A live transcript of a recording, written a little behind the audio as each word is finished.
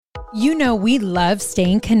You know we love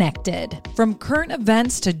staying connected. From current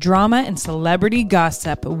events to drama and celebrity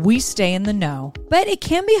gossip, we stay in the know. But it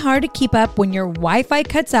can be hard to keep up when your Wi-Fi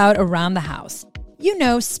cuts out around the house. You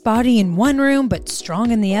know, spotty in one room but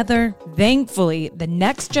strong in the other. Thankfully, the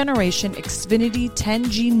next generation Xfinity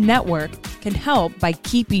 10G network can help by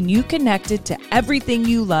keeping you connected to everything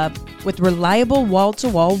you love with reliable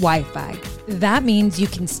wall-to-wall Wi-Fi. That means you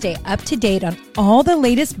can stay up to date on all the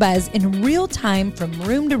latest buzz in real time from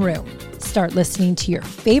room to room. Start listening to your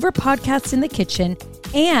favorite podcasts in the kitchen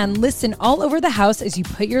and listen all over the house as you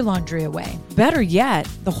put your laundry away. Better yet,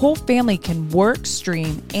 the whole family can work,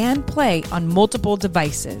 stream, and play on multiple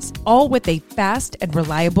devices, all with a fast and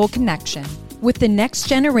reliable connection. With the next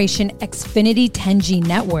generation Xfinity 10G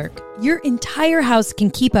network, your entire house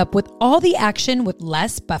can keep up with all the action with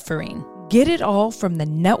less buffering. Get it all from the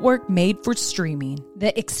network made for streaming.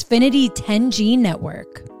 The Xfinity 10G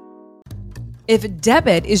network. If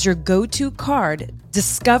debit is your go-to card,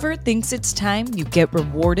 Discover thinks it's time you get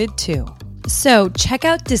rewarded too. So check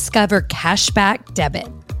out Discover Cashback Debit,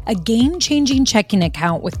 a game-changing checking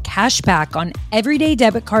account with cashback on everyday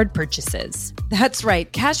debit card purchases. That's right,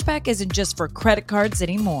 cashback isn't just for credit cards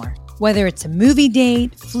anymore. Whether it's a movie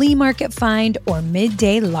date, flea market find, or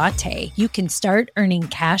midday latte, you can start earning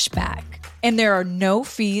cash back. And there are no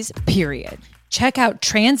fees, period. Check out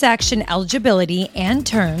transaction eligibility and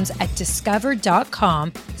terms at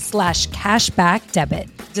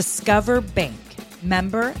discover.com/cashbackdebit. Discover Bank.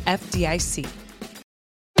 Member FDIC.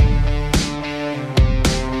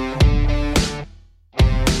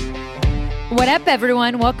 What up,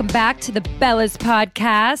 everyone? Welcome back to the Bellas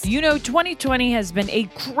Podcast. You know, 2020 has been a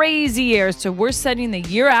crazy year, so we're setting the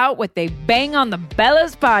year out with a bang on the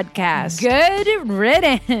Bellas Podcast. Good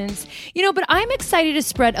riddance. You know, but I'm excited to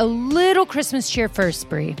spread a little Christmas cheer first,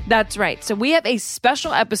 Brie. That's right. So we have a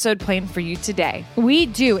special episode planned for you today. We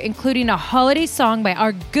do, including a holiday song by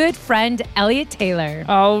our good friend, Elliot Taylor.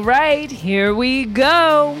 All right, here we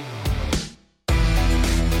go.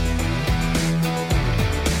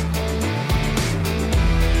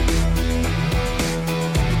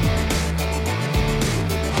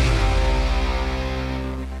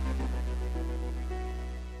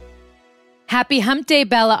 Happy Hump Day,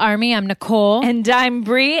 Bella Army. I'm Nicole. And I'm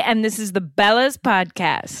Brie, and this is the Bellas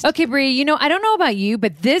Podcast. Okay, Brie, you know, I don't know about you,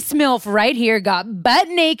 but this MILF right here got butt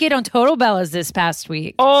naked on Total Bellas this past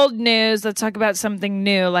week. Old news. Let's talk about something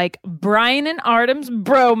new, like Brian and Artem's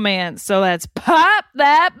bromance. So let's pop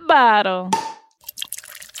that bottle.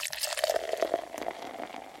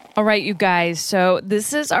 All right, you guys. So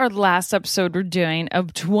this is our last episode we're doing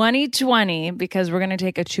of 2020 because we're going to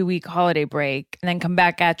take a 2-week holiday break and then come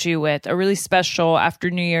back at you with a really special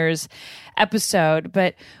after New Year's episode.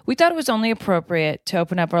 But we thought it was only appropriate to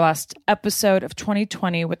open up our last episode of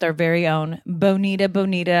 2020 with our very own Bonita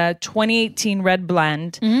 2018 red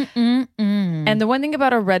blend. And the one thing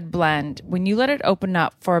about a red blend, when you let it open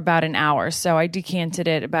up for about an hour, so I decanted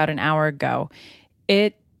it about an hour ago,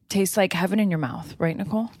 it tastes like heaven in your mouth, right,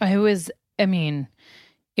 Nicole? It was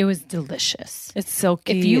delicious. It's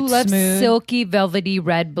silky. If you love smooth. silky, velvety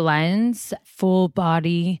red blends, full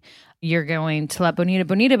body, you're going to love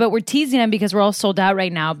Bonita. But we're teasing them because we're all sold out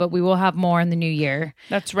right now, but we will have more in the new year.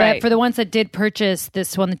 That's right. But for the ones that did purchase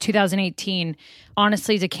this one, the 2018,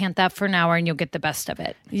 honestly, decant that for an hour and you'll get the best of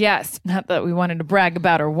it. Yes. Not that we wanted to brag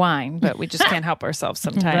about our wine, but we just can't help ourselves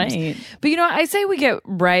sometimes. Right. But you know, I say we get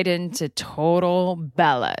right into Total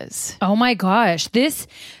Bellas. Oh my gosh. This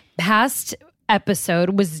past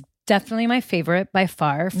episode was definitely my favorite by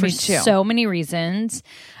far for Me too. so many reasons.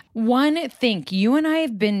 One thing, you and I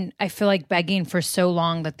have been, I feel like, begging for so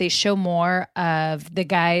long that they show more of the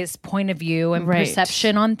guy's point of view and Right.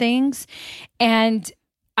 perception on things. And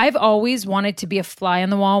I've always wanted to be a fly on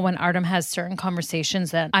the wall when Artem has certain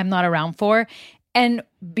conversations that I'm not around for. And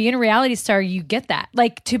being a reality star, you get that.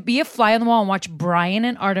 Like, to be a fly on the wall and watch Brian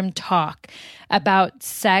and Artem talk about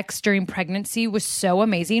sex during pregnancy was so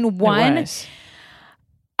amazing. One, It was.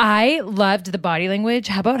 I loved the body language.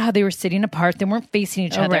 How about how they were sitting apart? They weren't facing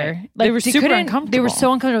each other. Right. They were super couldn't- uncomfortable. They were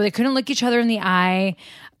so uncomfortable. They couldn't look each other in the eye.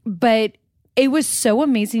 But it was so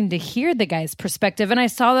amazing to hear the guy's perspective. And I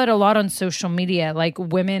saw that a lot on social media. Like,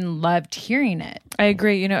 women loved hearing it. I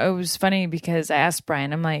agree. You know, it was funny because I asked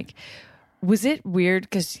Brian, I'm like, was it weird?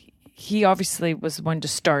 Because he obviously was the one to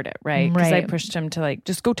start it, right? Because I Right. pushed him to like,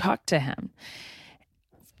 just go talk to him.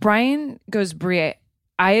 Brian goes, Brie,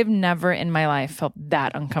 I have never in my life felt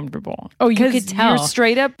that uncomfortable. Oh, you 'Cause could tell. You're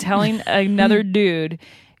straight up telling another dude,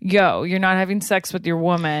 yo, you're not having sex with your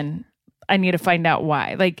woman. I need to find out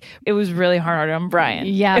why. Like, it was really hard on Brian.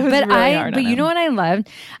 Yeah, it was but really hard on you him. know what I loved?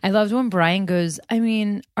 I loved when Brian goes, I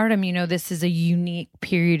mean, Artem, this is a unique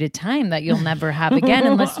period of time that you'll never have again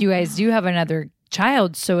unless you guys do have another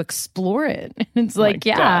child, so explore it. It's like,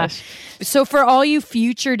 yeah. Gosh. So for all you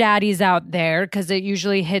future daddies out there, because it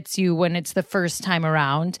usually hits you when it's the first time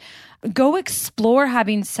around, go explore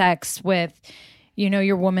having sex with,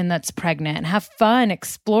 your woman that's pregnant. Have fun,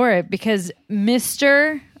 explore it, because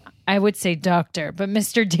I would say doctor, but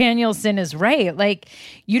Mr. Danielson is right. Like,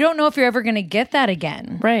 you don't know if you're ever going to get that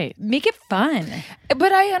again. Right. Make it fun.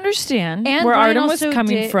 But I understand And where Brian Artem was also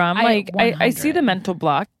coming did- from. Like, I 100. see the mental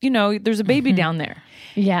block. There's a baby down there.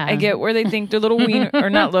 Yeah. I get where they think their little wiener, or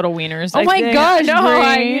not little wieners. Oh my gosh,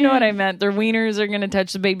 Brie. you know what I meant. Their wieners are going to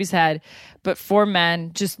touch the baby's head. But for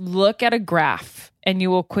men, just look at a graph and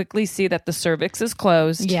you will quickly see that the cervix is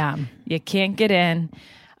closed. Yeah. You can't get in.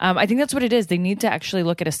 I think that's what it is. They need to actually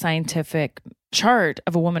look at a scientific chart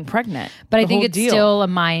of a woman pregnant. But I The think whole it's deal. still a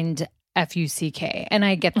mind FUCK. And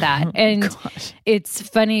I get that. And it's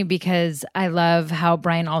funny because I love how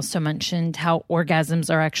Brian also mentioned how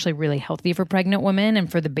orgasms are actually really healthy for pregnant women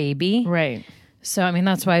and for the baby. Right. So, I mean,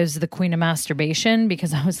 that's why I was the queen of masturbation,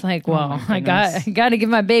 because I was like, well, I goodness. got to give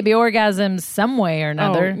my baby orgasms some way or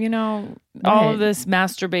another. All of this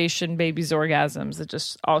masturbation, babies' orgasms, it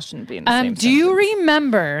just all shouldn't be in the same Do you sentence.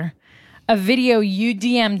 remember a video you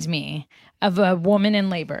DM'd me of a woman in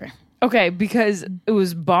labor? Okay, because it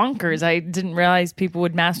was bonkers. I didn't realize people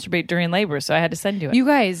would masturbate during labor, so I had to send you it. You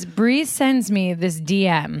guys, Bree sends me this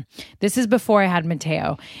DM. This is before I had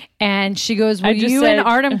Mateo. And she goes, well, just you said- and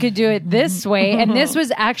Artem could do it this way. And this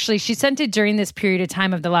was actually, she sent it during this period of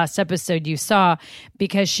time of the last episode you saw,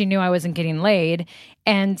 because she knew I wasn't getting laid.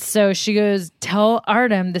 And so she goes, tell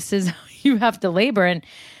Artem this is how you have to labor. And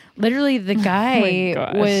literally the guy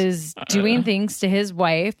gosh. was doing things to his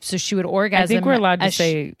wife so she would orgasm. I think we're allowed to as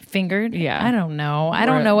say- fingered. Yeah. I don't know. I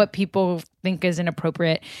don't know what people think is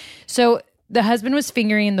inappropriate. So the husband was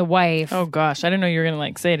fingering the wife. Oh gosh, I didn't know you were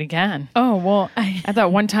gonna say it again. Oh, well, I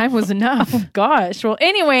thought one time was enough. gosh. Well,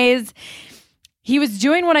 anyways, he was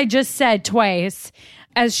doing what I just said twice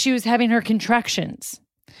as she was having her contractions.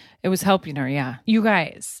 It was helping her, yeah. You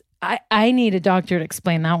guys, I need a doctor to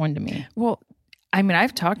explain that one to me. Well, I mean,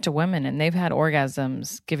 I've talked to women and they've had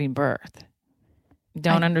orgasms giving birth.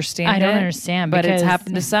 Don't understand I don't it, understand, but it's because-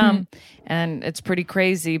 happened to some, and it's pretty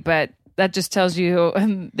crazy. But that just tells you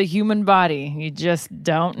the human body. You just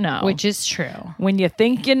don't know. Which is true. When you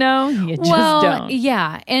think you know, you just Well, don't.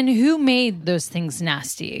 yeah. And who made those things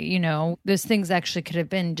nasty? Those things actually could have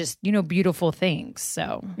been just, beautiful things.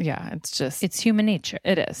 So Yeah, it's human nature.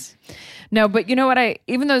 It is. No, but you know what?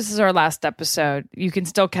 Even though this is our last episode, you can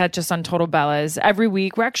still catch us on Total Bellas every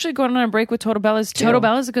week. We're actually going on a break with Total Bellas too. Total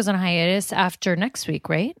Bellas goes on hiatus after next week,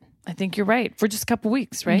 right? I think you're right. For just a couple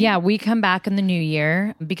weeks, right? Yeah, we come back in the new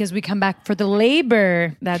year because we come back for the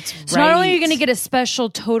labor. That's So not only are you right. going to get a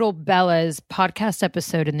special Total Bellas podcast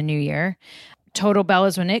episode in the new year, Total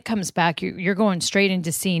Bellas, when it comes back, you're going straight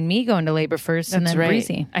into seeing me go into labor first and That's then right.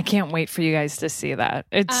 Breezy. I can't wait for you guys to see that.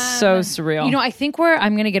 It's so surreal. I think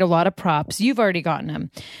I'm going to get a lot of props. You've already gotten them.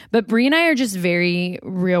 But Brie and I are just very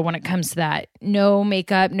real when it comes to that. No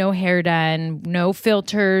makeup, no hair done, no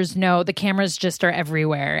filters, the cameras just are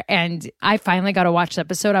everywhere. And I finally got to watch the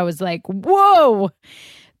episode. I was like, whoa,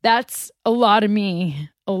 that's a lot of me.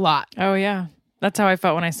 A lot. Oh, yeah. That's how I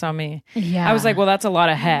felt when I saw me. Yeah. I was like, well, that's a lot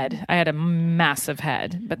of head. I had a massive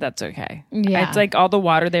head, but that's okay. Yeah. It's like all the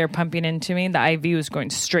water they were pumping into me, the IV was going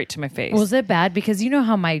straight to my face. Was it bad? Because you know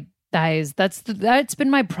how my thighs, that's been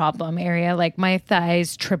my problem area. Like my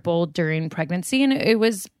thighs tripled during pregnancy and it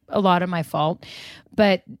was a lot of my fault.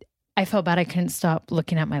 But I felt bad I couldn't stop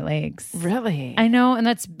looking at my legs. Really? I know, and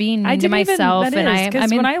that's being mean to myself. And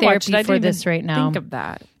I'm in therapy for this right now. Think of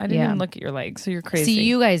that. I didn't Yeah. even look at your legs, so you're crazy. See,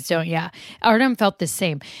 you guys don't, yeah. Artem felt the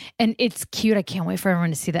same. And it's cute. I can't wait for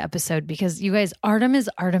everyone to see the episode because you guys, Artem is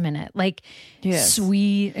Artem in it. Like Yes.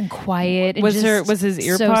 sweet and quiet. And Was just his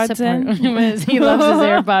so earpods in? He loves his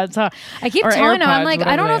AirPods. Huh? I keep Or telling him, I'm AirPods, like,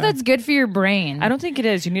 I don't know if whatever they are. that's good for your brain. I don't think it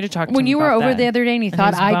is. You need to talk to When him you were about over that. the other day and he And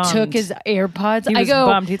thought he's I bummed. took his AirPods, He I was go,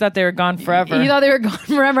 bummed. He thought they were gone forever. He thought they were gone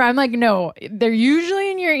forever. I'm like, no, they're usually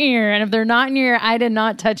in your ear. And if they're not in your ear, I did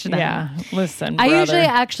not touch them. Yeah. Listen, I brother. usually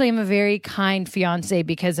actually am a very kind fiance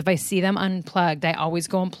because if I see them unplugged, I always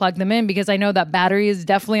go and plug them in because I know that battery is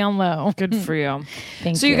definitely on low. Good for you.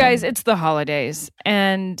 Thank So you you. guys, it's the holidays.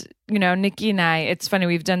 And, Nikki and I, it's funny,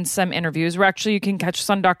 we've done some interviews. You can catch us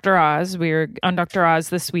on Dr. Oz. We were on Dr. Oz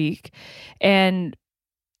this week. And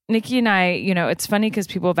Nikki and I, it's funny because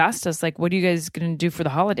people have asked us, like, what are you guys going to do for the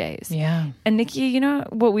holidays? Yeah. And Nikki, you know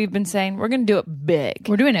what we've been saying? We're going to do it big.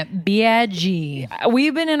 We're doing it B-I-G.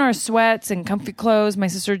 We've been in our sweats and comfy clothes. My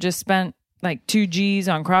sister just spent like 2 G's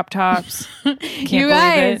on crop tops. Can't You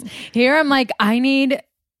guys, believe it. here I'm like, I need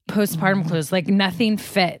postpartum clothes. Like nothing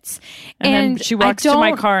fits. And then she walks to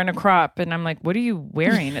my car in a crop and I'm like, what are you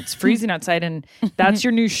wearing? It's freezing outside and that's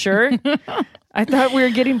your new shirt? I thought we were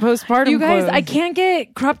getting postpartum You guys, clothes. I can't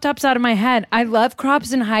get crop tops out of my head. I love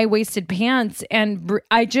crops and high-waisted pants. And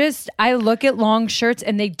I look at long shirts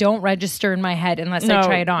and they don't register in my head unless I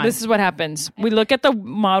try it on. This is what happens. We look at the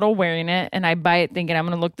model wearing it and I buy it thinking I'm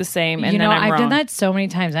going to look the same. And then I'm I've wrong. done that so many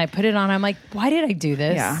times. I put it on. I'm like, why did I do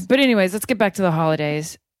this? Yeah. But anyways, let's get back to the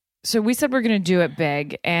holidays. So we said we're going to do it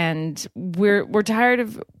big and we're tired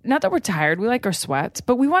of, not that we're tired, we like our sweats,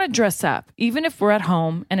 but we want to dress up. Even if we're at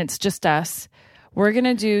home and it's just us, we're going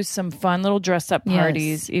to do some fun little dress up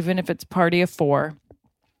parties, even if it's party of 4.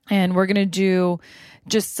 And we're going to do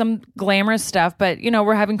just some glamorous stuff. But,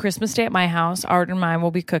 we're having Christmas Day at my house. Art and mine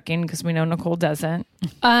will be cooking because we know Nicole doesn't.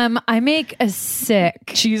 I make a sick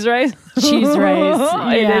Cheese rice? cheese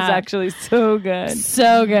rice. It is Yeah. actually so good.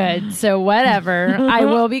 So good. So whatever. I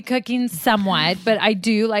will be cooking somewhat, but I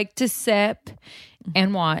do like to sip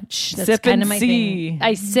and watch. That's Sip kind and of my see. thing.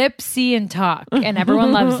 I sip, see, and talk, and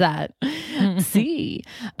everyone loves that. See.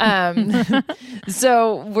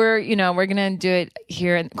 So we're gonna do it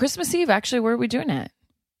here and Christmas Eve. Actually, where are we doing it?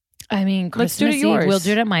 I mean, Let's do it Christmas at Eve, yours. we'll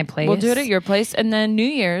do it at my place. We'll do it at your place, and then New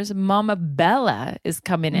Year's, Mama Bella is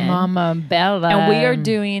coming in. Mama Bella. And we are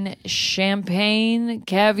doing champagne,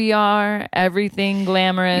 caviar, everything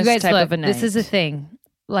glamorous You guys, type look, of a night. this is a thing.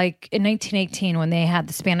 Like in 1918, when they had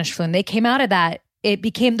the Spanish flu, and they came out of that, it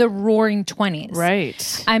became the Roaring 20s.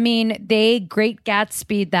 right. I mean, they Great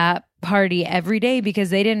Gatsby'd that party every day because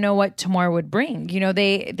they didn't know what tomorrow would bring.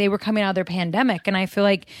 They were coming out of their pandemic, and I feel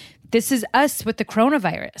like this is us with the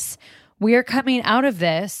coronavirus. We are coming out of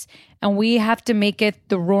this, and we have to make it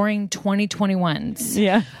the Roaring 2021s.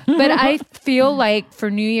 Yeah. But I feel like for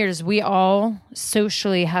New Year's, we all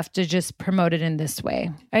socially have to just promote it in this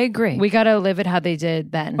way. I agree. We got to live it how they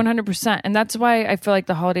did then. 100%. And that's why I feel like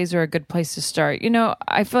the holidays are a good place to start.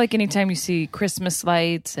 I feel like anytime you see Christmas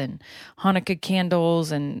lights and Hanukkah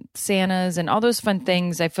candles and Santas and all those fun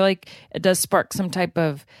things, I feel like it does spark some type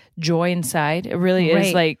of joy inside. It really is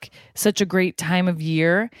Right. like such a great time of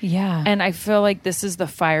year. Yeah. And I feel like this is the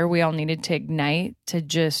fire we all needed to ignite to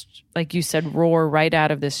just, like you said, roar right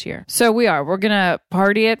out of this year. So we're going to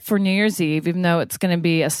party it for New Year's Eve, even though it's going to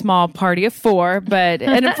be a small party of 4. But,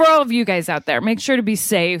 and for all of you guys out there, make sure to be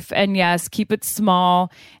safe. And yes, keep it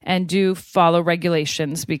small and do follow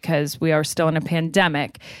regulations because we are still in a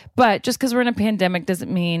pandemic. But just because we're in a pandemic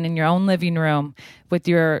doesn't mean in your own living room with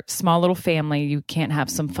your small little family, you can't have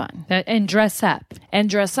some fun. And dress up. And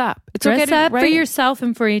dress up. It's Dress okay to, up for right? yourself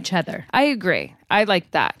and for each other. I agree. I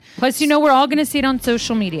like that. Plus, we're all going to see it on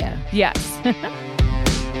social media. Yes.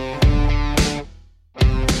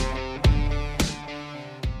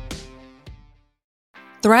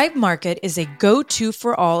 Thrive Market is a go-to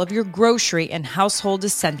for all of your grocery and household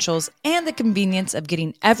essentials, and the convenience of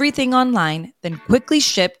getting everything online, then quickly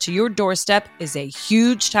shipped to your doorstep is a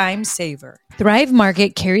huge time saver. Thrive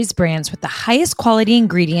Market carries brands with the highest quality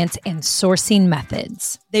ingredients and sourcing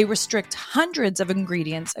methods. They restrict hundreds of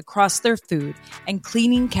ingredients across their food and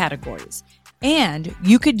cleaning categories, and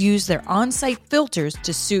you could use their on-site filters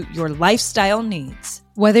to suit your lifestyle needs.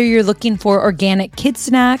 Whether you're looking for organic kid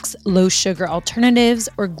snacks, low sugar alternatives,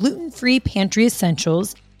 or gluten-free pantry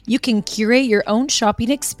essentials, you can curate your own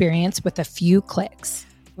shopping experience with a few clicks.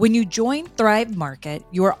 When you join Thrive Market,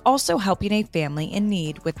 you are also helping a family in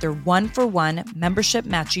need with their 1-for-1 membership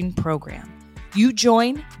matching program. You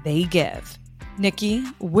join, they give. Nikki,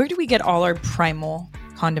 where do we get all our primal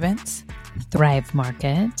condiments? Thrive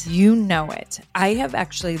Market. You know it. I have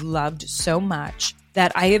actually loved so much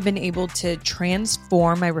that I have been able to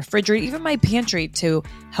transform my refrigerator, even my pantry, to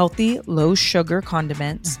healthy, low sugar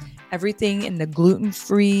condiments. Everything in the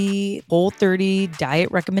gluten-free, Whole30 diet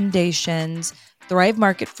recommendations. Thrive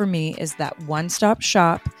Market for me is that one-stop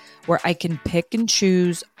shop where I can pick and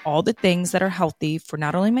choose all the things that are healthy for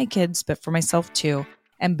not only my kids, but for myself too.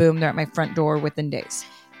 And boom, they're at my front door within days.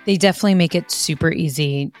 They definitely make it super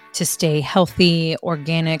easy to stay healthy,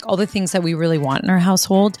 organic, all the things that we really want in our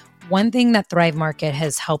household. One thing that Thrive Market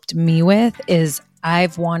has helped me with is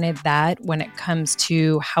I've wanted that when it comes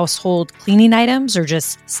to household cleaning items or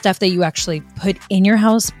just stuff that you actually put in your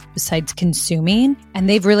house besides consuming. And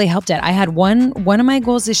they've really helped it. I had one of my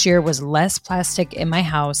goals this year was less plastic in my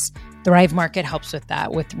house, Thrive Market helps with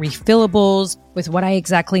that, with refillables, with what I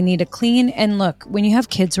exactly need to clean. And look, when you have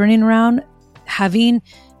kids running around, having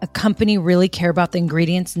a company really care about the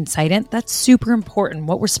ingredients inside it, that's super important.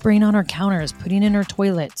 What we're spraying on our counters, putting in our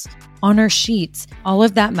toilets, on our sheets, all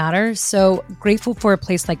of that matters. So grateful for a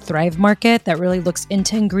place like Thrive Market that really looks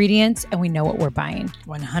into ingredients and we know what we're buying.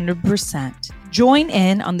 100%. Join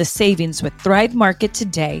in on the savings with Thrive Market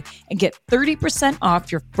today and get 30%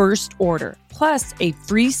 off your first order, plus a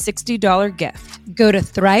free $60 gift. Go to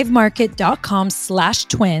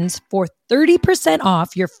thrivemarket.com/twins for 30%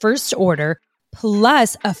 off your first order,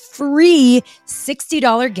 plus a free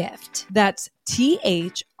 $60 gift. That's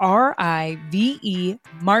THRIVE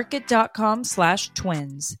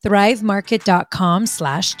market.com/twins.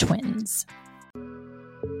 thrivemarket.com/twins.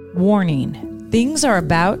 Warning, things are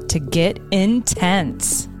about to get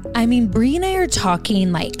intense. I mean, Brie and I are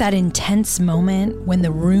talking like that intense moment when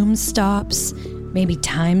the room stops, maybe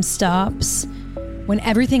time stops, when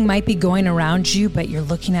everything might be going around you, but you're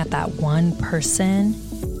looking at that one person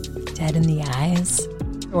dead in the eyes,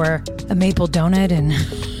 or a maple donut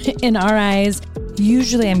in our eyes.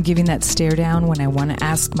 Usually I'm giving that stare down when I want to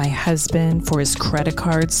ask my husband for his credit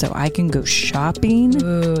card so I can go shopping.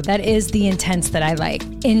 Ooh, that is the intense that I like.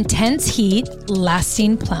 Intense heat,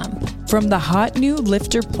 lasting plump. From the hot new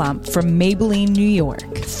Lifter Plump from Maybelline, New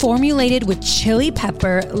York. Formulated with chili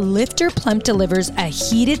pepper, Lifter Plump delivers a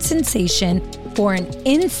heated sensation for an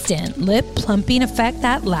instant lip plumping effect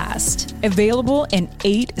that lasts. Available in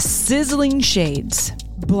 8 sizzling shades: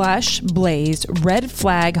 Blush, Blaze, Red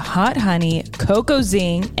Flag, Hot Honey, Cocoa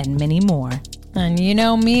Zing, and many more. And you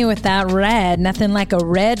know me with that red, nothing like a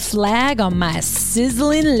red flag on my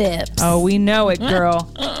sizzling lips. Oh, we know it, girl.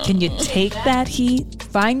 Can you take that heat?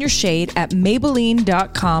 Find your shade at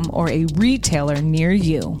Maybelline.com or a retailer near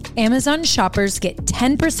you. Amazon shoppers get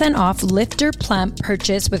 10% off Lifter Plump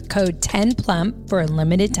purchase with code 10PLUMP for a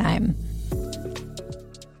limited time.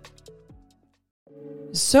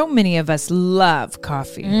 So many of us love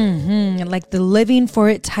coffee. Like the living for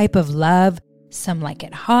it type of love. Some like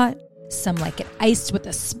it hot, some like it iced with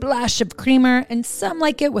a splash of creamer, and some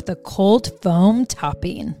like it with a cold foam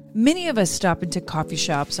topping. Many of us stop into coffee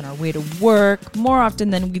shops on our way to work more often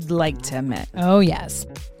than we'd like to admit. Oh, yes.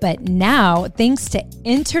 But now, thanks to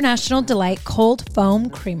International Delight Cold Foam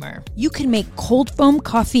Creamer, you can make cold foam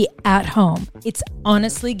coffee at home. It's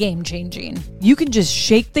honestly game-changing. You can just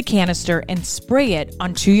shake the canister and spray it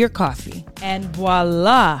onto your coffee. And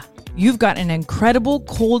voila! You've got an incredible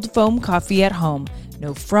cold foam coffee at home.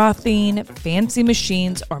 No frothing, fancy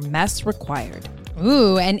machines, or mess required.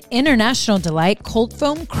 Ooh, and International Delight Cold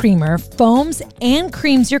Foam Creamer foams and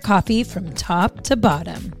creams your coffee from top to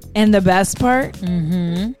bottom. And the best part?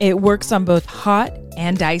 It works on both hot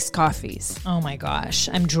and iced coffees. Oh my gosh,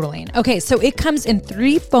 I'm drooling. Okay, so it comes in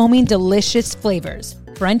 3 foaming delicious flavors: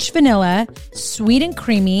 French vanilla, sweet and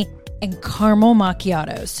creamy, and caramel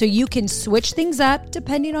macchiato. So you can switch things up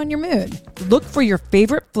depending on your mood. Look for your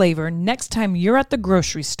favorite flavor next time you're at the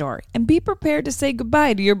grocery store and be prepared to say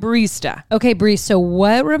goodbye to your barista. Okay, Brie, so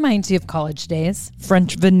what reminds you of college days?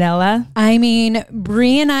 French vanilla. I mean,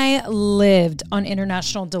 Brie and I lived on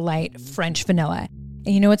International Delight French vanilla.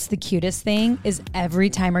 And you know what's the cutest thing is every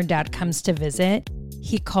time our dad comes to visit,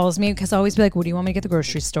 he calls me because I always be like, what do you want me to get at the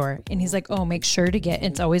grocery store? And he's like, oh, make sure to get,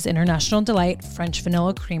 it's always International Delight French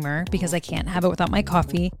vanilla creamer because I can't have it without my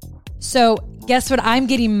coffee. So guess what I'm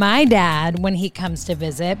getting my dad when he comes to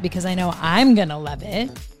visit because I know I'm going to love it.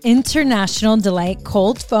 International Delight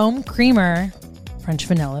Cold Foam Creamer. French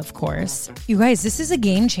vanilla, of course. You guys, this is a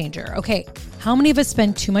game changer. Okay, how many of us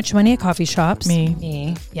spend too much money at coffee shops?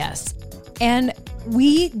 Me, yes. And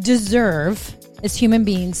we deserve, as human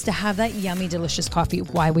beings, to have that yummy, delicious coffee.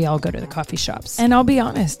 Why we all go to the coffee shops. And I'll be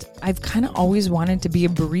honest, I've kind of always wanted to be a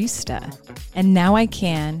barista. And now I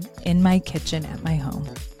can in my kitchen at my home.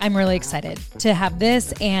 I'm really excited to have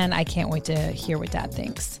this, and I can't wait to hear what Dad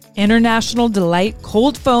thinks. International Delight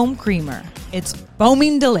Cold Foam Creamer. It's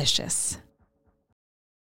foaming delicious.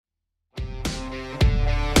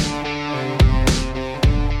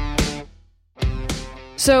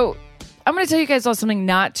 So I'm going to tell you guys all something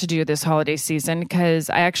not to do this holiday season because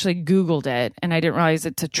I actually Googled it and I didn't realize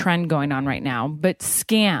it's a trend going on right now. But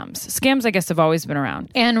scams, I guess, have always been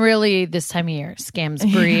around. And really, this time of year, scams,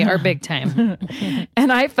 Brie, are big time.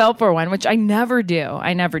 And I fell for one, which I never do.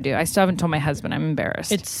 I still haven't told my husband. I'm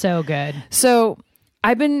embarrassed. It's so good. So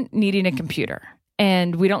I've been needing a computer.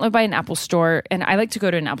 And we don't live by an Apple store. And I like to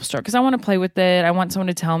go to an Apple store because I want to play with it. I want someone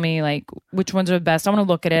to tell me like which ones are the best. I want to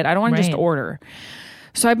look at it. I don't want to just order.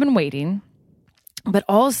 So I've been waiting, but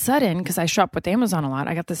all of a sudden, because I shop with Amazon a lot,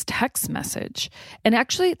 I got this text message. And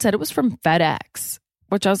actually it said it was from FedEx.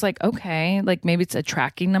 which I was like, okay, like maybe it's a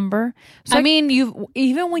tracking number. So I mean,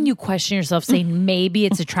 even when you question yourself saying maybe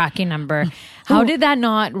it's a tracking number, how did that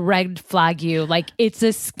not red flag you? Like it's a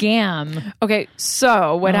scam. okay,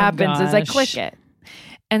 so what happens is I gosh. click it.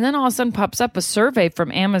 And then all of a sudden pops up a survey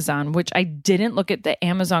from Amazon, which I didn't look at the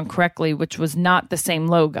Amazon correctly, which was not the same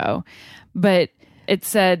logo. But it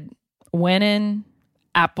said winning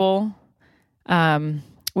Apple.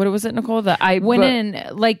 What was it, Nicole? Winning,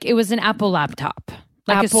 like it was an Apple laptop.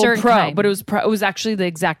 Like Apple a certain Pro, kind. but it was actually the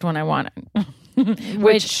exact one I wanted.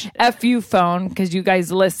 Which F you phone, because you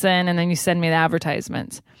guys listen and then you send me the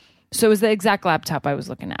advertisements. So it was the exact laptop I was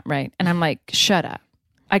looking at, right? And I'm like, shut up.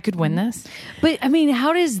 I could win this. But I mean,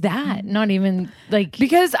 how does that not even like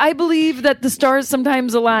Because I believe that the stars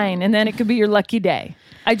sometimes align and then it could be your lucky day.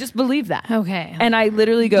 I just believe that. okay. And I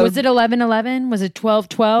literally go, Was it 11/11? Was it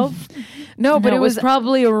 12/12? no, but No, it was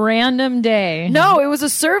probably a random day. no, it was a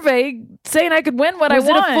survey saying I could win what Was I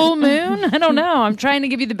it want. a full moon? I don't know. I'm trying to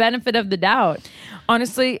give you the benefit of the doubt.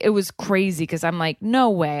 Honestly, it was crazy because I'm like,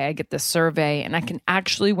 no way I get this survey and I can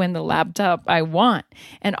actually win the laptop I want.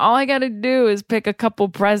 And all I got to do is pick a couple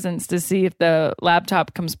presents to see if the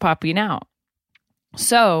laptop comes popping out.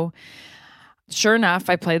 So, sure enough,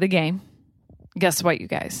 I play the game. Guess what, you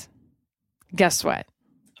guys? Guess what?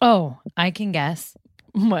 Oh, I can guess.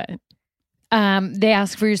 What? They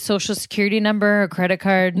ask for your social security number or credit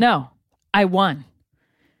card. No, I won.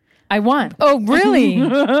 I won. Oh, really?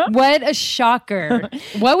 What a shocker.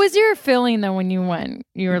 What was your feeling though when you won?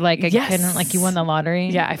 You were like, Yes. couldn't, like you won the lottery?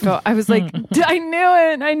 Yeah, I was like, I knew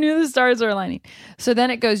it. I knew the stars were aligning. So then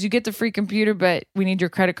it goes, you get the free computer, but we need your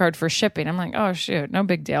credit card for shipping. I'm like, oh, shoot, no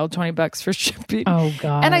big deal. $20 for shipping. Oh,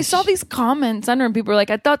 God. And I saw these comments under and people were like,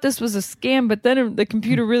 I thought this was a scam, but then the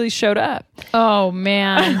computer really showed up. Oh,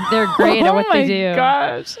 man. They're great at what they do.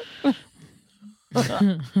 Gosh.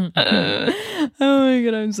 Oh my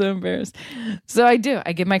God, I'm so embarrassed. So I do.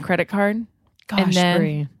 I give my credit card. Gosh, and then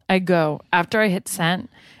Brie. I go, after I hit send,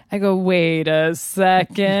 I go, wait a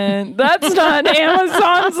second. That's not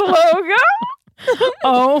Amazon's logo.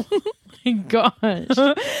 Oh, my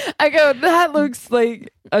gosh. I go, that looks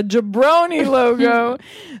like a jabroni logo.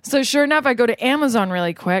 So sure enough, I go to Amazon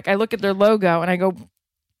really quick. I look at their logo and I go,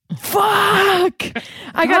 fuck,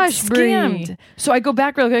 I got Gosh, Brie. scammed. So I go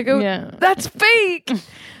back real quick. I go, Yeah. that's fake.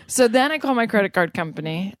 So then I call my credit card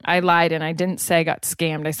company. I lied and I didn't say I got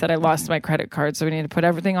scammed. I said I lost my credit card. So we need to put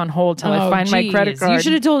everything on hold till I find my credit card. You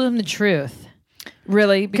should have told them the truth.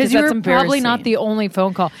 Really? Because that's you were probably embarrassing. not the only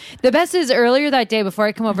phone call. The best is earlier that day, before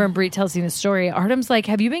I come over and Brie tells me the story, Artem's like,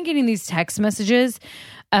 have you been getting these text messages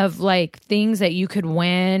of like things that you could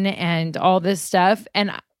win and all this stuff?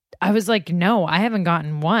 And I was like, no, I haven't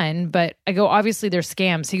gotten one. But I go, obviously they're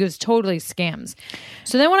scams. He goes, totally scams.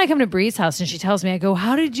 So then when I come to Brie's house and she tells me, I go,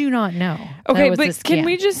 how did you not know? that Okay, it was a but can scam?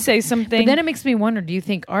 we just say something? But then it makes me wonder, do you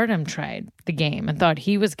think Artem tried the game and thought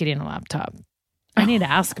he was getting a laptop? I need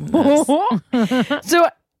to ask him this. So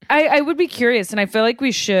I would be curious, and I feel like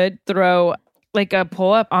we should throw like a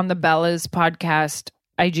pull up on the Bella's podcast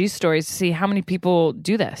IG stories to see how many people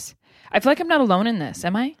do this. I feel like I'm not alone in this.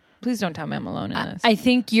 Am I? Please don't tell me I'm alone in this. I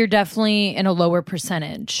think you're definitely in a lower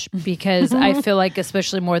percentage because I feel like,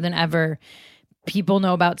 especially more than ever, people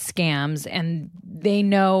know about scams and they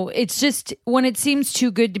know it's just when it seems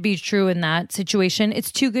too good to be true in that situation,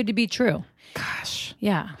 it's too good to be true. Gosh.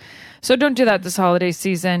 Yeah. So don't do that this holiday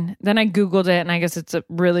season. Then I Googled it, and I guess it's a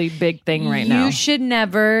really big thing right now. You should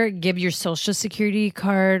never give your social security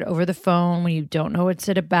card over the phone when you don't know what's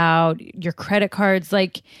it about. Your credit cards,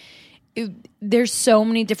 like there's so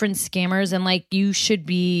many different scammers, and like you should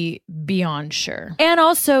be beyond sure. And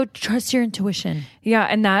also trust your intuition. Yeah,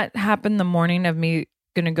 and that happened the morning of me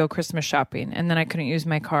going to go Christmas shopping, and then I couldn't use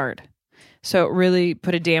my card. So it really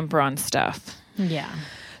put a damper on stuff. Yeah.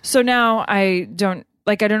 So now I don't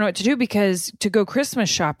know what to do because to go Christmas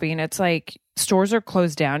shopping, it's like stores are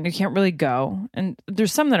closed down. You can't really go. And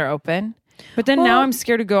there's some that are open. But then now I'm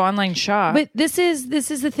scared to go online shop. But this is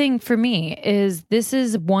the thing for me is this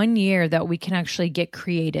is 1 year that we can actually get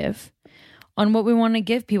creative on what we want to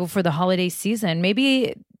give people for the holiday season.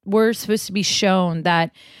 Maybe we're supposed to be shown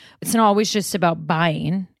that it's not always just about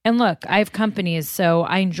buying. And look, I have companies, so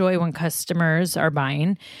I enjoy when customers are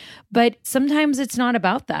buying, but sometimes it's not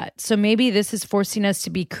about that. So maybe this is forcing us to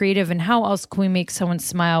be creative. And how else can we make someone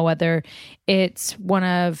smile, whether it's one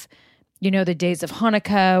of the days of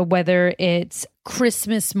Hanukkah, whether it's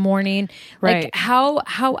Christmas morning, Right. like how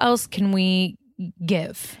else can we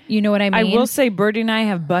give? You know what I mean? I will say Birdie and I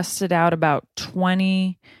have busted out about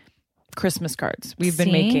 20 Christmas cards we've been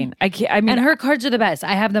See? making. I mean, And her cards are the best.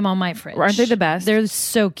 I have them on my fridge. Aren't they the best? They're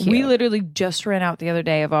so cute. we literally just ran out the other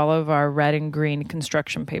day of all of our red and green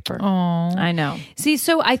construction paper. Oh, I know. see,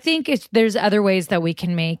 so I think there's other ways that we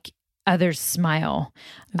can make others smile.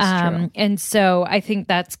 That's true. And so I think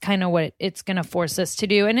that's kind of what it's going to force us to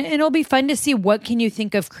do. And it'll be fun to see what can you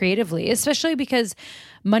think of creatively, especially because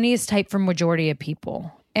money is tight for majority of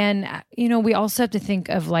people. And, we also have to think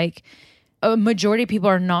of like, a majority of people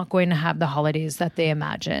are not going to have the holidays that they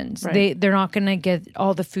imagined. Right. They're not going to get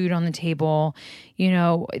all the food on the table.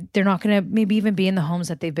 They're not going to maybe even be in the homes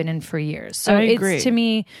that they've been in for years. So I agree. to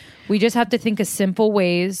me, we just have to think of simple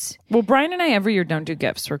ways. Well, Brian and I every year don't do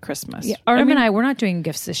gifts for Christmas. Yeah, Artem and I, we're not doing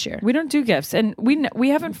gifts this year. We don't do gifts, and we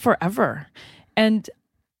haven't forever. And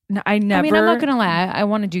I never. I mean, I'm not going to lie. I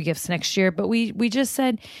want to do gifts next year, but we just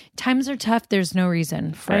said times are tough. There's no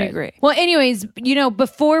reason for it. I agree. Well, anyways,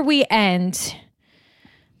 before we end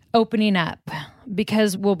opening up,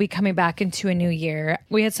 because we'll be coming back into a new year,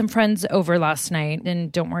 we had some friends over last night,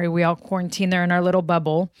 and don't worry, we all quarantined there in our little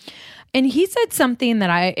bubble. And he said something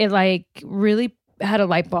that it really had a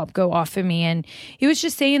light bulb go off of me. And he was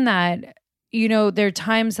just saying that, there are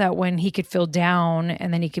times that when he could feel down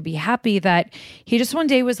and then he could be happy, that he just one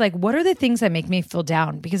day was like, what are the things that make me feel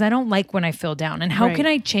down? Because I don't like when I feel down. And how Right. can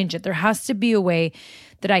I change it? There has to be a way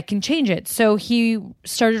that I can change it. So he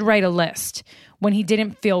started to write a list when he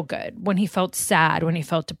didn't feel good, when he felt sad, when he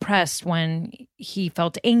felt depressed, when he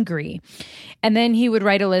felt angry. And then he would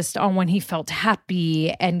write a list on when he felt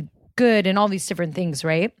happy and good and all these different things,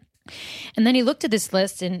 right? And then he looked at this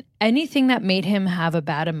list, and anything that made him have a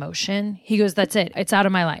bad emotion, he goes, that's it. It's out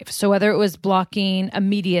of my life. So whether it was blocking a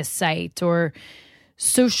media site or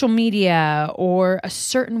social media or a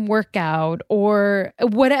certain workout or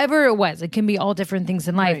whatever it was, it can be all different things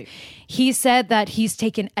in life. Right. He said that he's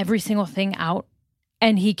taken every single thing out,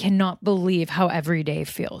 and he cannot believe how every day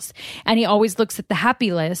feels. And he always looks at the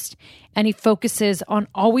happy list, and he focuses on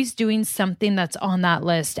always doing something that's on that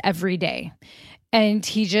list every day. And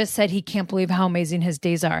he just said he can't believe how amazing his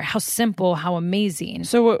days are, how simple, how amazing.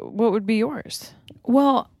 So what would be yours?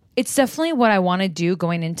 Well, it's definitely what I want to do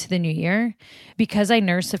going into the new year. Because I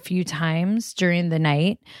nurse a few times during the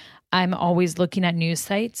night, I'm always looking at news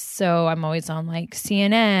sites. So I'm always on like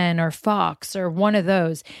CNN or Fox or one of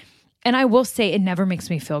those. And I will say it never makes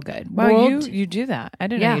me feel good. Wow, you do that. I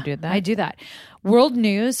didn't know you did that. I do that. World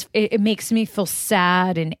news, it makes me feel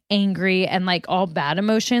sad and angry and like all bad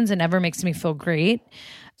emotions. It never makes me feel great.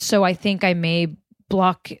 So I think I may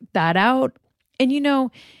block that out. And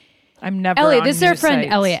I'm never Elliot, on this is our news friend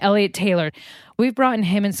sites. Elliot Taylor. We've brought in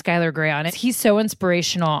him and Skylar Gray on it. He's so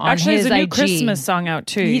inspirational on Actually, his there's a new IG. Christmas song out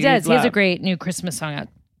too. He does. You'd He has a love. great new Christmas song out.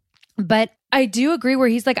 But I do agree where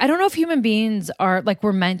he's like, I don't know if human beings are like,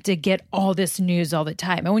 we're meant to get all this news all the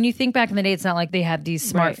time. And when you think back in the day, it's not like they had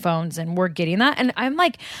these Right. smartphones and we're getting that. And I'm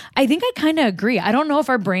like, I think I kind of agree. I don't know if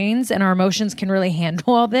our brains and our emotions can really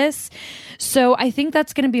handle all this. So I think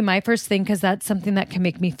that's going to be my first thing, because that's something that can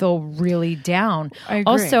make me feel really down. I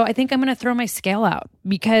agree. Also, I think I'm going to throw my scale out,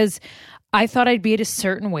 because I thought I'd be at a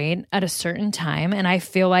certain weight at a certain time, and I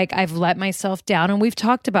feel like I've let myself down. And we've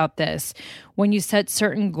talked about this. When you set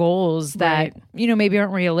certain goals that, maybe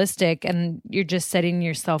aren't realistic, and you're just setting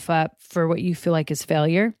yourself up for what you feel like is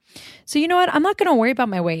failure. So you know what? I'm not going to worry about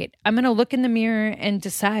my weight. I'm going to look in the mirror and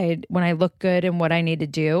decide when I look good and what I need to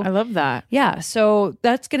do. I love that. Yeah. So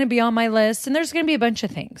that's going to be on my list. And there's going to be a bunch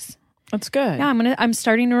of things. That's good. Yeah, I'm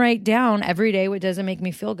starting to write down every day what doesn't make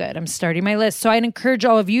me feel good. I'm starting my list. So I'd encourage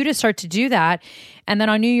all of you to start to do that. And then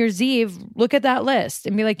on New Year's Eve, look at that list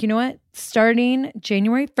and be like, you know what? Starting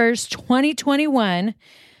January 1st, 2021,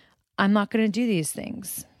 I'm not going to do these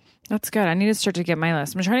things. That's good. I need to start to get my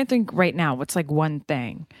list. I'm trying to think right now what's like one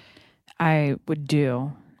thing I would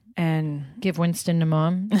do. And Give Winston to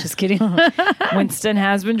mom. Just kidding. Winston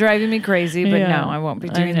has been driving me crazy, but no, I won't be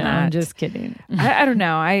doing that. I'm just kidding. I don't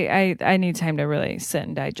know. I need time to really sit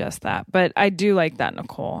and digest that. But I do like that,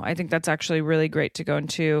 Nicole. I think that's actually really great to go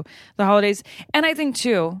into the holidays. And I think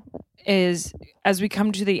too is as we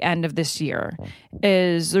come to the end of this year,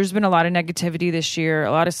 is there's been a lot of negativity this year,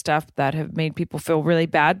 a lot of stuff that have made people feel really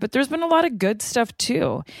bad, but there's been a lot of good stuff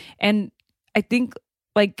too. And I think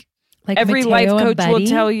like every Mateo life and coach will Buddy?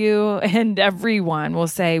 tell you, and everyone will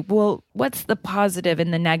say, well, what's the positive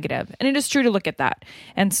and the negative? And it is true to look at that.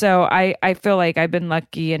 And so I feel like I've been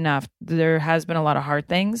lucky enough. There has been a lot of hard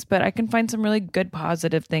things, but I can find some really good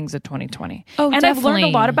positive things of 2020. Oh, and I've learned a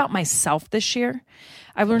definitely. lot about myself this year.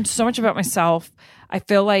 I've learned so much about myself. I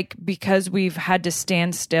feel like because we've had to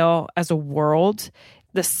stand still as a world,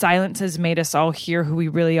 the silence has made us all hear who we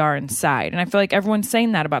really are inside. And I feel like everyone's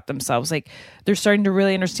saying that about themselves. Like they're starting to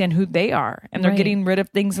really understand who they are, and they're getting rid of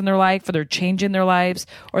things in their life, or they're changing their lives,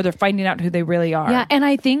 or they're finding out who they really are. Yeah. And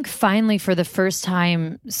I think finally, for the first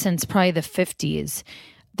time since probably the 50s,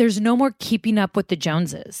 there's no more keeping up with the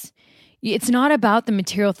Joneses. It's not about the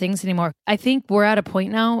material things anymore. I think we're at a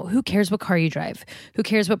point now, who cares what car you drive? Who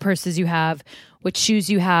cares what purses you have, what shoes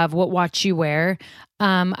you have, what watch you wear?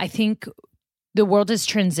 I think the world has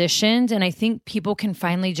transitioned, and I think people can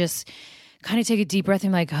finally just kind of take a deep breath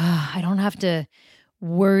and be like, I don't have to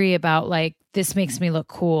worry about like, this makes me look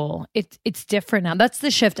cool. It's different now. That's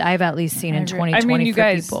the shift I've at least seen in 2020 I mean, you for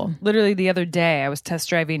guys, people. literally the other day, I was test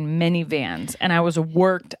driving minivans, and I was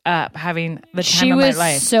worked up having the time She of my was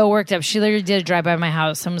life. so worked up. She literally did a drive by my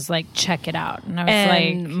house and was like, check it out. And I was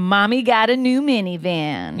And like, mommy got a new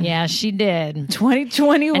minivan. yeah, she did.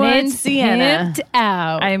 2021 And it's Sienna. pimped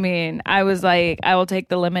out. I mean, I was like, I will take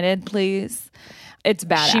the limited, please. It's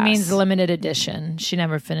badass. She means limited edition. She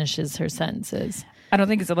never finishes her sentences. I don't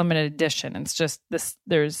think it's a limited edition. It's just this.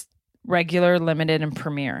 There's regular, limited, and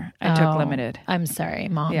premiere. I took limited. I'm sorry,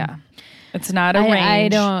 Mom. Yeah, it's not a I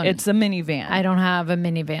range. don't- It's a minivan. I don't have a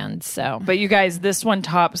minivan, so. But you guys, this one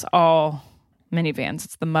tops all minivans.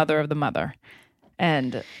 It's the mother of the mother,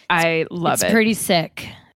 and I love It's it. pretty sick.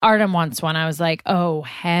 Artem wants one. I was like, oh,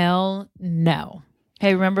 hell no.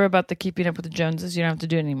 Hey, remember about the keeping up with the Joneses? You don't have to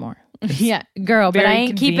do it anymore. Yeah, girl, but very I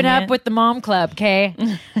ain't keeping convenient. up with the mom club, okay?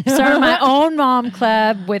 Starting my own mom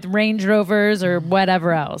club with Range Rovers or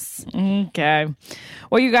whatever else. Okay.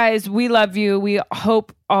 Well, you guys, we love you. We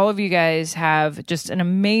hope all of you guys have just an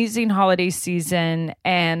amazing holiday season,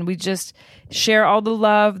 and we just share all the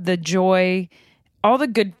love, the joy, all the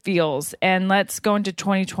good feels, and let's go into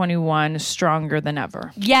 2021 stronger than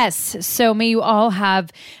ever. Yes, so may you all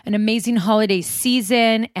have an amazing holiday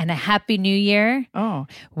season and a happy new year. Oh,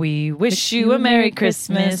 we wish you a Merry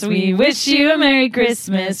Christmas. We wish you a Merry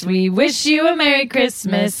Christmas. We wish you a Merry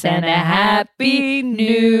Christmas and a Happy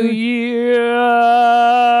New Year.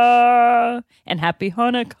 And Happy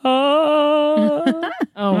Hanukkah.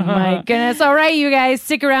 Oh my goodness. All right, you guys,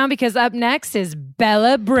 stick around because up next is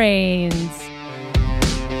Bella Brains.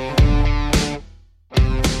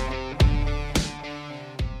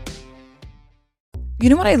 You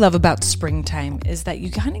know what I love about springtime is that you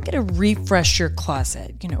kind of get to refresh your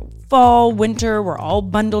closet. You know, fall, winter, we're all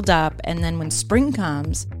bundled up. And then when spring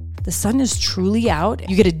comes, the sun is truly out.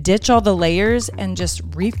 You get to ditch all the layers and just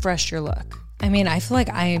refresh your look. I mean, I feel like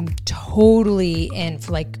I am totally in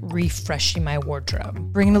for like refreshing my wardrobe.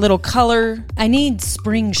 Bringing a little color. I need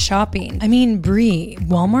spring shopping. I mean, Brie,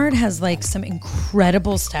 Walmart has like some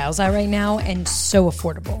incredible styles out right now and so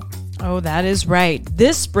affordable. Oh, that is right.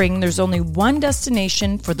 This spring, there's only one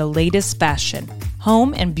destination for the latest fashion.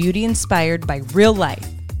 Home and beauty inspired by real life.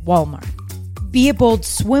 Walmart. Be it bold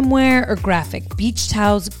swimwear or graphic beach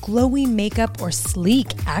towels, glowy makeup or sleek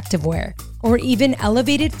activewear, or even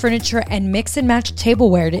elevated furniture and mix and match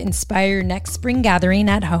tableware to inspire your next spring gathering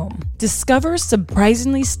at home. Discover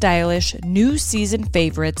surprisingly stylish new season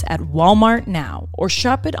favorites at Walmart now or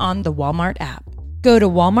shop it on the Walmart app. Go to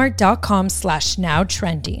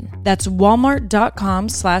walmart.com/nowtrending. That's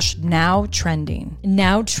walmart.com/nowtrending.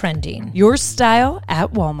 Now trending. Your style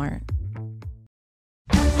at Walmart.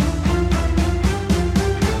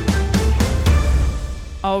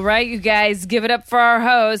 All right, you guys, give it up for our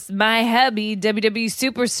host, my hubby, WWE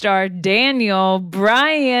superstar, Daniel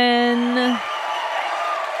Bryan.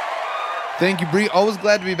 Thank you, Brie. Always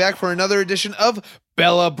glad to be back for another edition of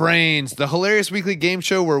Bella Brains, the hilarious weekly game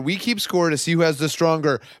show where we keep score to see who has the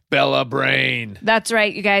stronger Bella Brain. That's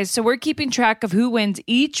right, you guys. So we're keeping track of who wins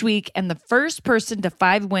each week, and the first person to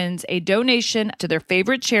 5 wins a donation to their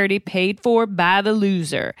favorite charity paid for by the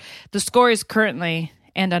loser. The score is currently,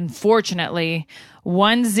 and unfortunately,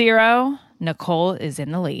 1-0. Nicole is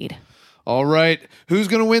in the lead. All right, who's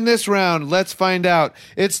going to win this round? Let's find out.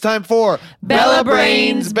 It's time for Bella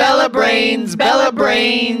Brains, Bella Brains, Bella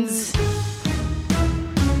Brains.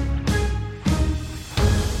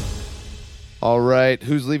 All right,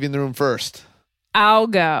 who's leaving the room first? I'll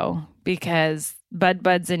go because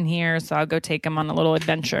Bud's in here, so I'll go take him on a little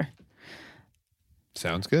adventure.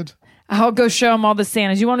 Sounds good. I'll go show him all the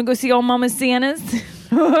Santas. You want to go see old Mama Santas?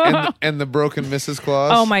 and the broken Mrs.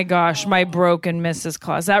 Claus? Oh my gosh, my broken Mrs.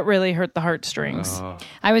 Claus. That really hurt the heartstrings.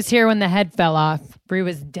 I was here when the head fell off. Brie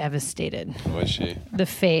was devastated. Was she? The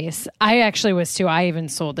face. I actually was too. I even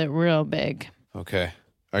sold it real big. Okay.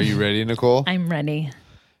 Are you ready, Nicole? I'm ready.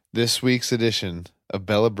 This week's edition of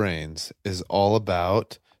Bella Brains is all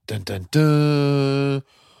about dun dun dun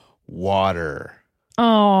water.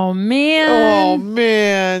 Oh, man. Oh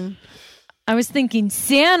man. I was thinking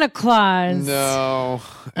Santa Claus. No.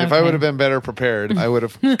 If I Okay. would have been better prepared, I would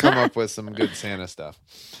have come up with some good Santa stuff.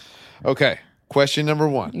 Okay. Question number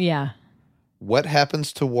 1. Yeah. What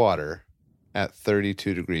happens to water at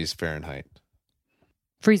 32 degrees Fahrenheit?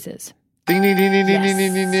 Freezes. Ding, ding, ding, ding, ding, Yes.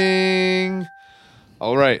 ding, ding, ding, ding.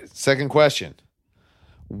 All right. Second question.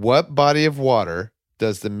 What body of water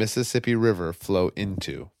does the Mississippi River flow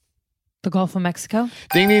into? The Gulf of Mexico.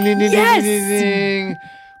 Ding, ding, ding, ding, Yes! ding, ding, ding.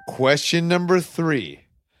 Question number 3.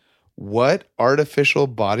 What artificial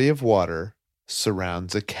body of water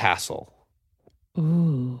surrounds a castle?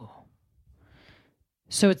 Ooh.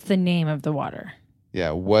 So it's the name of the water.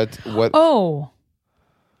 Yeah, what Oh.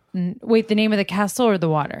 Wait, the name of the castle or the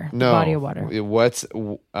water? no The body of water. What's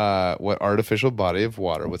what artificial body of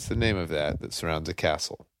water? What's the name of that surrounds a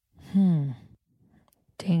castle? Dang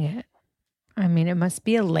it. I mean, it must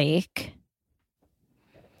be a lake.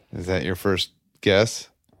 Is that your first guess?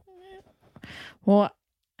 Well,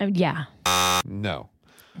 yeah. No.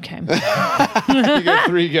 Okay. You got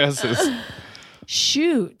 3 guesses.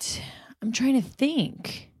 Shoot. I'm trying to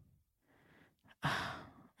think.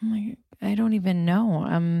 I don't even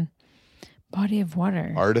know. Body of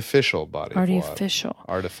water. Artificial body of water. Artificial.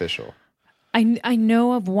 Artificial. I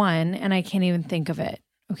know of one and I can't even think of it.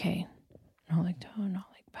 Okay. Not like toe, not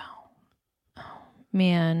like bow. Oh,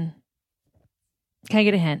 man. Can I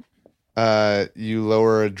get a hint? You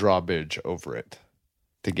lower a drawbridge over it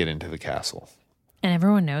to get into the castle. And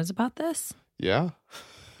everyone knows about this? Yeah.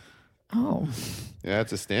 Oh. Yeah,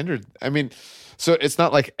 it's a standard. I mean, so it's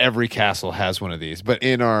not like every castle has one of these, but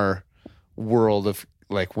in our world of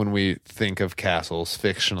like when we think of castles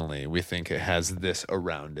fictionally, we think it has this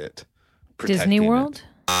around it. Disney protecting World?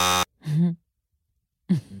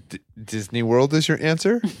 it. Disney World is your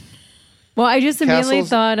answer? Well, I just immediately Castles-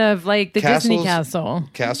 thought of like the Disney castles- castle.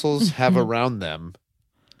 Castles have around them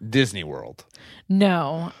Disney World.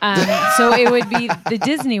 No. So it would be the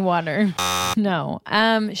Disney water. No.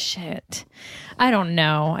 Shit. I don't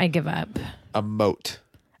know. I give up. A moat.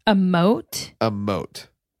 A moat? A moat.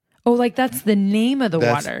 Oh, like that's the name of the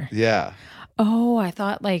That's- water. Yeah. Oh, I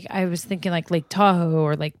thought like I was thinking like Lake Tahoe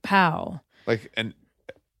or Lake Powell. Like, and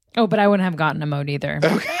Oh, but I wouldn't have gotten a moat either.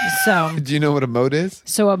 Okay. So do you know what a moat is?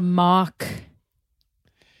 a mock.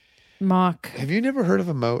 Have you never heard of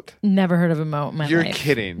a moat? Never heard of a moat in my You're life.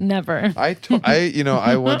 kidding. Never. I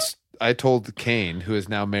told Kane, who is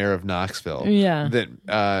now mayor of Knoxville, Yeah.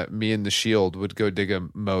 that me and the Shield would go dig a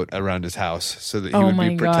moat around his house so that he Oh would my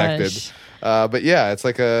be protected. gosh. But yeah, it's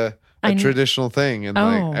like a traditional thing, and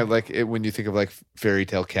Oh. when you think of like fairy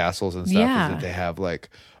tale castles and stuff, Yeah. is that they have like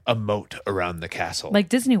a moat around the castle. Like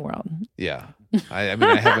Disney World. Yeah, I mean,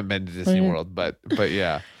 I haven't been to Disney World, but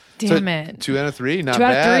yeah. Damn it. 2 out of 3, not 2 out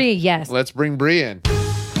of bad. 3, yes. Let's bring Bree in.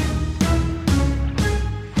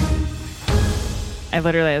 I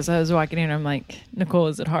literally, as I was walking in, I'm like, Nicole,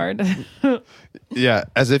 is it hard? Yeah,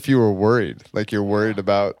 as if you were worried, like you're worried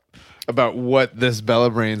about what this Bella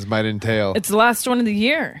Brains might entail. It's the last one of the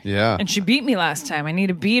year. Yeah. And she beat me last time. I need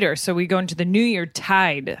to beat her. So we go into the new year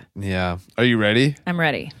tied. Yeah. Are you ready? I'm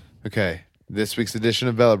ready. Okay. This week's edition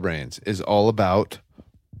of Bella Brains is all about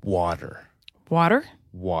water. Water?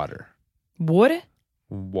 Water. Wood?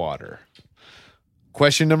 Water.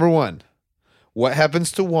 Question number 1. What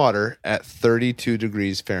happens to water at 32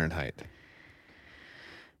 degrees Fahrenheit?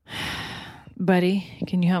 Buddy,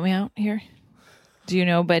 can you help me out here? Do you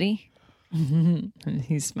know, Buddy?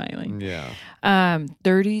 He's smiling. Yeah.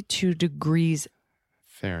 32 degrees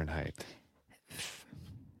Fahrenheit.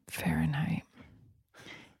 Fahrenheit.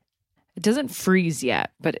 It doesn't freeze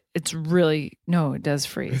yet, but it's really no, it does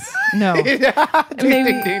freeze. No. Ding, ding,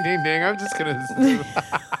 ding, ding, ding. I'm just going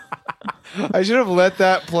to... I should have let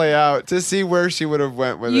that play out to see where she would have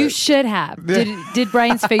went with You it. should have. Did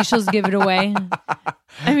Brian's facials give it away?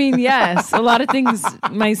 I mean, yes, a lot of things.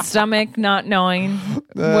 My stomach not knowing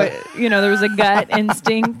what there was a gut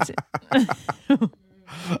instinct.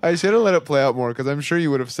 I should have let it play out more because I'm sure you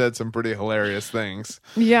would have said some pretty hilarious things.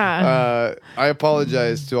 Yeah, I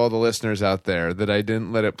apologize to all the listeners out there that I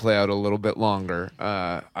didn't let it play out a little bit longer.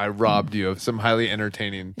 I robbed you of some highly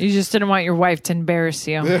entertaining. you just didn't want your wife to embarrass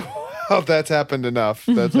you. Oh, that's happened enough.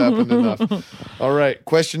 That's happened enough. All right.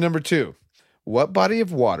 Question number 2. What body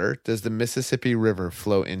of water does the Mississippi River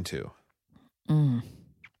flow into?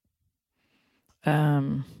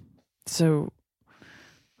 So,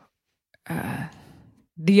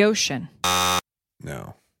 the ocean,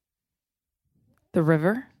 No. the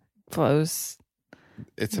river flows.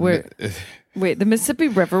 It's Where- Wait, the Mississippi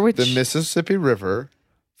River, which the Mississippi River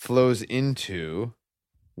flows into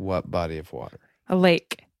what body of water? a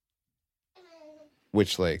lake.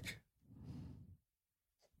 Which lake?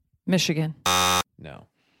 Michigan. No.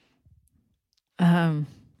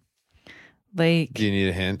 Lake. Do you need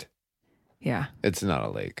a hint? Yeah. It's not a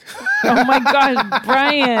lake. Oh my God,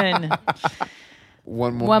 Brian.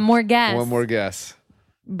 One more guess. One more guess.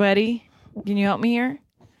 Buddy, can you help me here?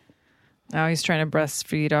 Now he's trying to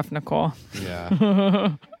breastfeed off Nicole.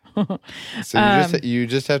 Yeah. So you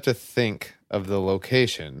just have to think of the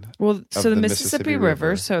location. Well, so of the Mississippi River.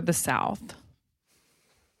 River, so the South.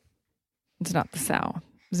 It's not the South.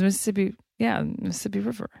 It's the Mississippi, Mississippi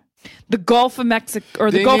River. The Gulf of Mexico,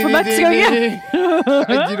 or the Ding, Gulf ding, of ding, Mexico, ding, yeah. ding,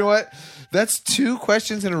 ding. You know what? That's 2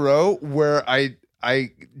 questions in a row where I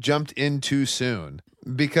jumped in too soon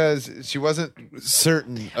because she wasn't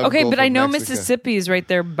certain of Okay, Gulf but I of know Mexico. Mississippi is right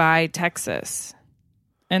there by Texas.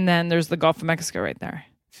 And then there's the Gulf of Mexico right there.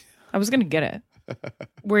 I was going to get it.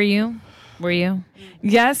 Were you?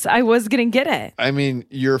 Yes, I was going to get it. I mean,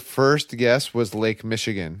 your first guess was Lake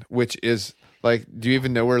Michigan, which is like, do you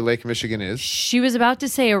even know where Lake Michigan is? She was about to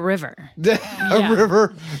say a river. A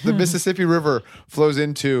river. The Mississippi River flows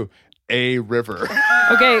into a river.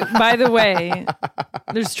 Okay, by the way,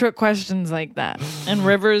 there's trick questions like that. And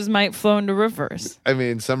rivers might flow into rivers. I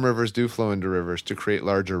mean, some rivers do flow into rivers to create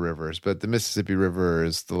larger rivers, but the Mississippi River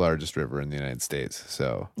is the largest river in the United States.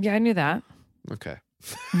 So, Yeah, I knew that. okay.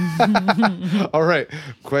 All right.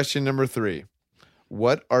 Question number 3.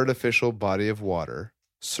 What artificial body of water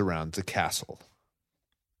surrounds a castle?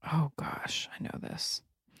 Oh gosh, I know this.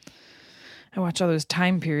 I watch all those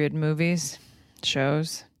time period movies,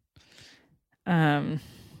 shows. I mean,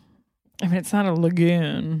 it's not a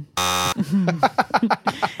lagoon.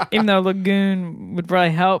 Even though a lagoon would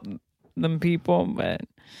probably help them people, but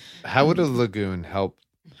How would a lagoon help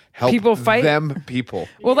People fight? them people?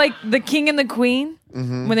 well, like the king and the queen,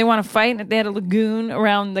 when they want to fight, if they had a lagoon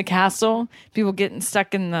around the castle, people getting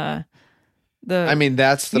stuck in the I mean,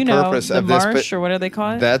 that's the you know, purpose the of this. marsh, or what do they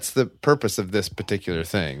call it? That's the purpose of this particular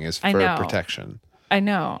thing is I for know. protection. I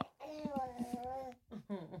know.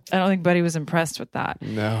 I don't think Buddy was impressed with that.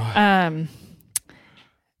 No.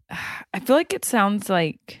 I feel like it sounds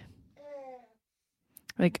like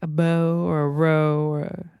a bow or a row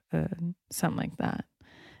or something like that.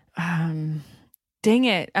 Dang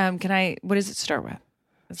it. Can I? What does it start with?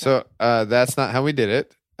 So that's not how we did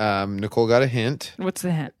it. Nicole got a hint. What's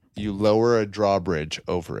the hint? You lower a drawbridge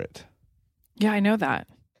over it. Yeah, I know that.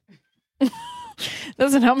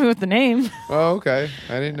 Doesn't help me with the name. Oh, okay.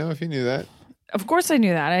 I didn't know if you knew that. Of course, I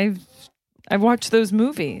knew that. I've watched those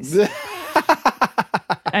movies.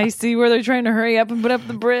 I see where they're trying to hurry up and put up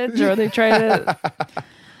the bridge, or they try to.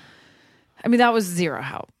 I mean, that was zero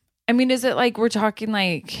help. I mean, is it like we're talking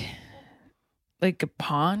like a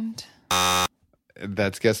pond?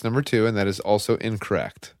 That's guess number 2, and that is also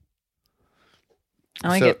incorrect. I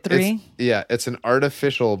only So get 3. It's an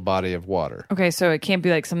artificial body of water. Okay, so it can't be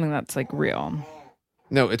like something that's like real.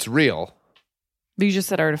 No, it's real. But you just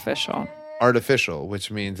said artificial. Artificial, which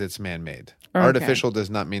means it's man-made. Okay. Artificial does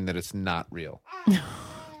not mean that it's not real.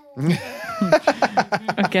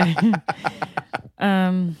 Okay.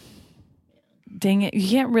 Dang it. You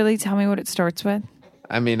can't really tell me what it starts with?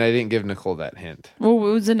 I mean, I didn't give Nicole that hint. Well,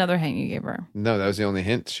 what was another hint you gave her? No, that was the only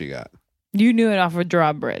hint she got. You knew it off a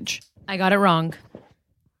drawbridge. I got it wrong.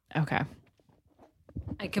 Okay.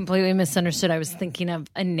 I completely misunderstood. I was thinking of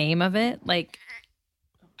a name of it. Like,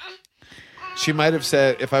 She might have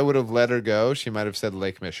said, if I would have let her go, she might have said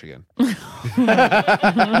Lake Michigan. One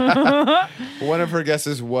of her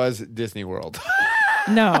guesses was Disney World.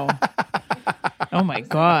 No. Oh my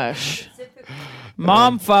gosh.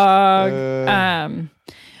 Mom fog.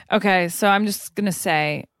 Okay, so I'm just gonna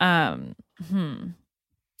say, it's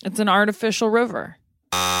an artificial river.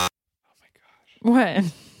 Oh my gosh. What?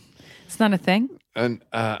 It's not a thing? And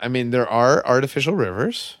I mean, there are artificial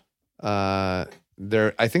rivers. I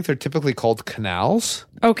think they're typically called canals.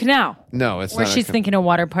 Oh, canal. No, it's or not. she's thinking of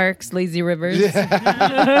water parks, lazy rivers.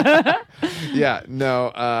 Yeah,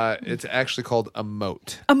 no, it's actually called a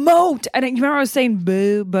moat. A moat. You remember I was saying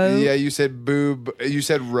boo, boat? Yeah, you said boob. You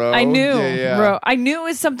said row. I knew. Yeah. Bro, I knew it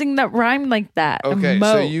was something that rhymed like that. Okay, a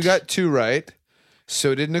moat. so you got 2 right.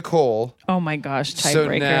 So did Nicole. Oh my gosh, So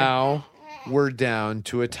tiebreaker. now we're down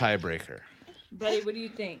to a tiebreaker. Buddy, what do you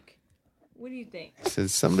think? What do you think?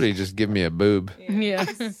 Says somebody just give me a boob. Yeah.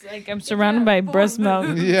 It's like I'm surrounded by breast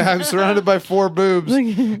milk. Yeah, I'm surrounded by 4 boobs,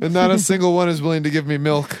 and not a single one is willing to give me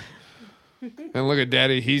milk. And look at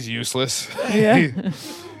Daddy, he's useless. Yeah.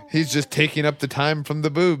 He's just taking up the time from the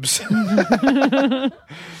boobs.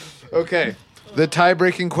 Okay, the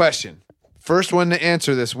tie-breaking question. First one to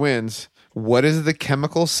answer this wins. What is the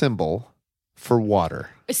chemical symbol for water?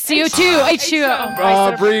 CO2, H2O.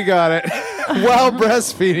 Oh, Bree got it. While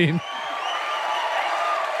breastfeeding.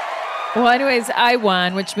 Well, anyways, I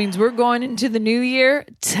won, which means we're going into the new year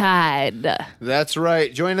tied. That's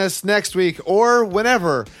right. Join us next week or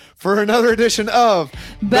whenever for another edition of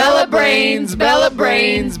Bella Brains, Bella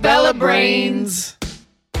Brains, Bella Brains.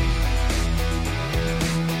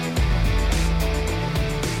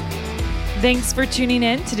 Thanks for tuning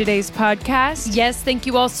in to today's podcast. Yes, thank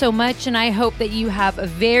you all so much. And I hope that you have a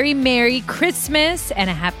very Merry Christmas and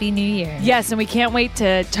a Happy New Year. Yes, and we can't wait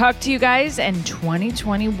to talk to you guys in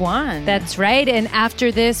 2021. That's right. And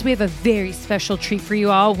after this, we have a very special treat for you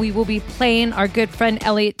all. We will be playing our good friend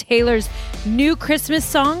Elliot Taylor's new Christmas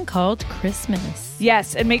song called Christmas.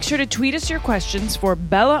 Yes, and make sure to tweet us your questions for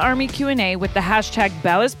Bella Army Q&A with the hashtag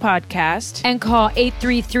Bella's Podcast. And call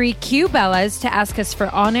 833-Q-Bellas to ask us for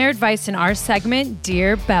on-air advice in our segment,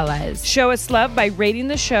 Dear Bellas. Show us love by rating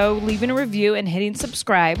the show, leaving a review, and hitting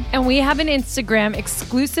subscribe. And we have an Instagram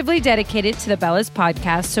exclusively dedicated to the Bellas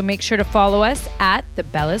Podcast, so make sure to follow us at the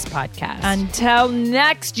Bellas Podcast. Until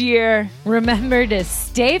next year, remember to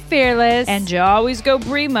stay fearless. And you always go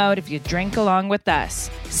Brie mode if you drink along with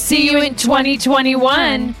us. See you in 2021.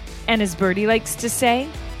 And as Birdie likes to say,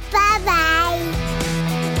 bye-bye.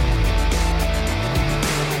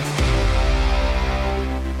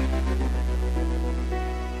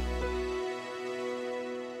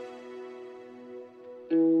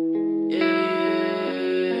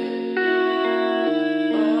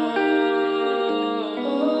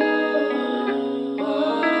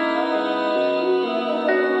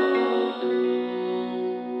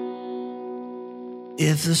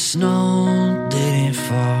 If the snow didn't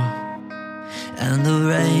fall and the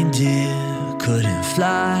reindeer couldn't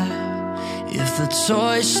fly, if the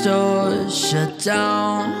toy stores shut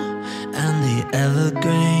down and the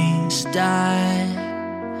evergreens died,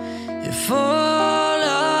 if all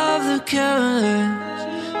of the carolers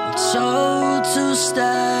were told to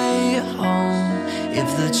stay home, if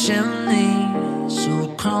the chimneys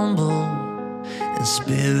would crumble and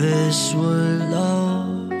spirits were low,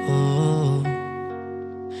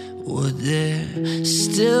 would there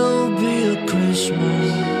still be a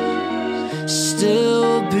Christmas?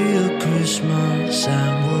 Still be a Christmas?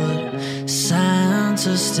 And would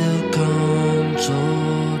Santa still come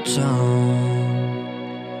to town?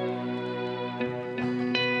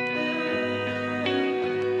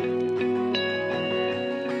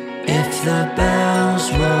 If the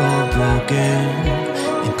bells were broken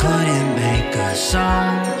and couldn't make a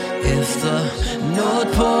song, if the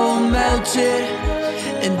North Pole melted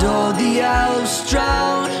and all the elves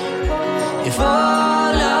drowned, if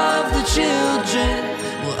all of the children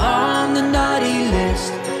were on the naughty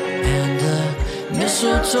list and the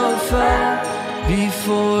mistletoe fell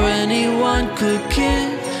before anyone could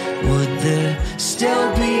kiss, would there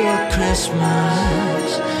still be a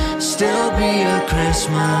Christmas? Still be a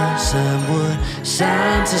Christmas? And would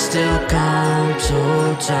Santa still come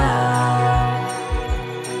to town?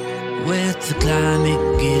 With the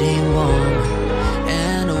climate getting warmer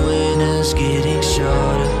and the winters getting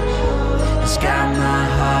shorter, it's got my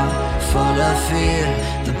heart full of fear.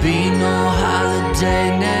 There'll be no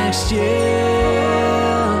holiday next year.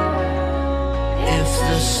 If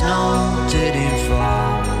the snow didn't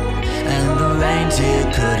fall and the reindeer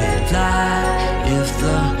couldn't fly, if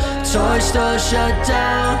the toy store shut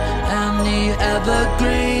down and the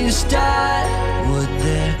evergreens died, would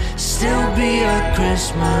there still be a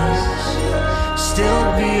Christmas? Still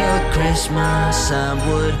be a Christmas? And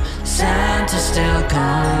would Santa still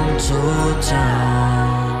come to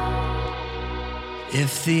town?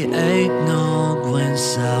 If the eggnog went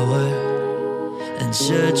sour and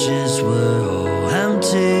churches were all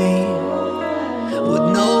empty, with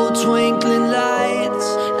no twin